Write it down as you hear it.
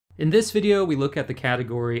In this video, we look at the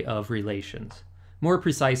category of relations, more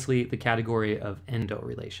precisely the category of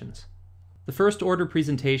endorelations. The first order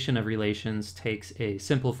presentation of relations takes a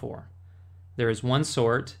simple form. There is one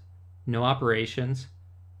sort, no operations,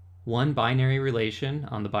 one binary relation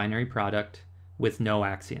on the binary product with no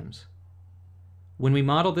axioms. When we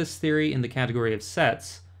model this theory in the category of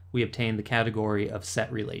sets, we obtain the category of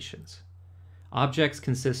set relations. Objects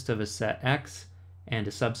consist of a set X and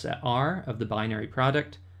a subset R of the binary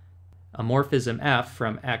product. A morphism F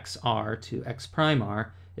from XR to X'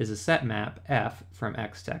 R is a set map F from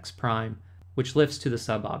X to X', which lifts to the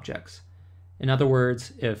subobjects. In other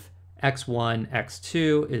words, if x1,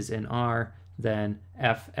 x2 is in R, then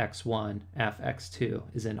fx1, fx2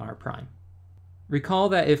 is in R'. Recall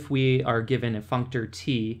that if we are given a functor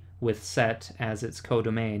T with set as its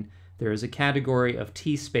codomain, there is a category of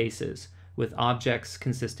T spaces with objects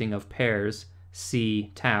consisting of pairs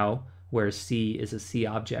C tau, where C is a C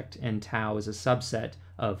object and tau is a subset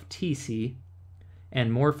of TC,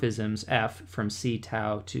 and morphisms F from C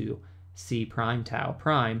tau to C prime tau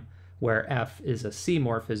prime, where F is a C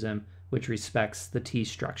morphism which respects the T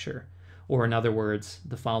structure, or in other words,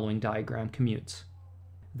 the following diagram commutes.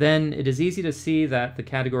 Then it is easy to see that the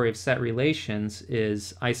category of set relations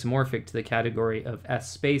is isomorphic to the category of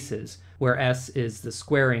S spaces, where S is the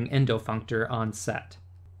squaring endofunctor on set.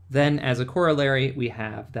 Then as a corollary, we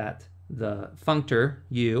have that the functor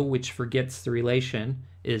U, which forgets the relation,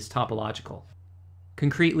 is topological.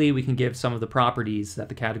 Concretely, we can give some of the properties that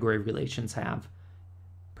the category of relations have.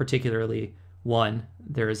 Particularly, 1,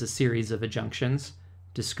 there is a series of adjunctions,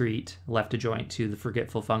 discrete, left adjoint to the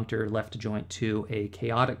forgetful functor, left adjoint to a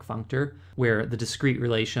chaotic functor, where the discrete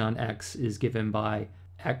relation on X is given by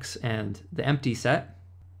X and the empty set,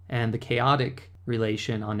 and the chaotic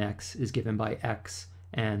relation on X is given by X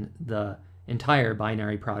and the entire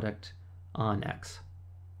binary product on X.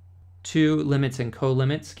 2, limits and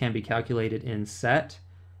colimits can be calculated in set.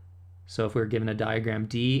 So if we're given a diagram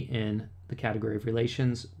D in the category of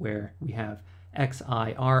relations where we have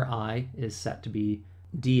xi ri is set to be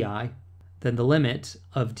di, then the limit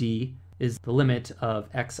of D is the limit of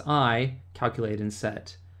xi calculated in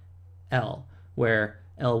set L, where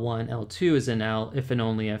L1, L2 is in L if and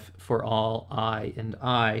only if for all I and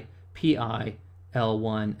I, pi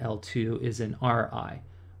L1, L2 is in Ri,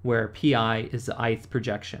 where pi is the ith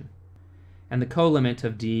projection. And the colimit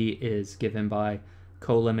of D is given by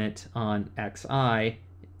colimit on xi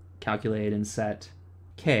calculated in set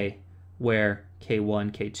K, where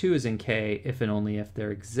K1, K2 is in K if and only if there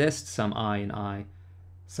exists some I in I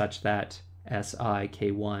such that Si,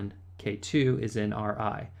 K1, K2 is in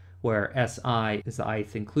Ri, where Si is the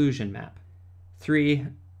ith inclusion map. 3,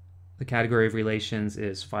 the category of relations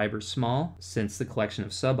is fiber small, since the collection of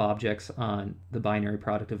subobjects on the binary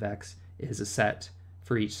product of X is a set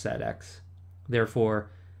for each set X. Therefore,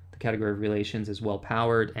 the category of relations is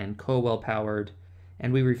well-powered and co-well-powered,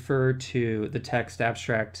 and we refer to the text,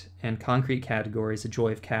 abstract, and concrete categories, a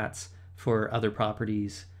joy of cats, for other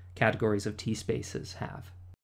properties categories of T-spaces have.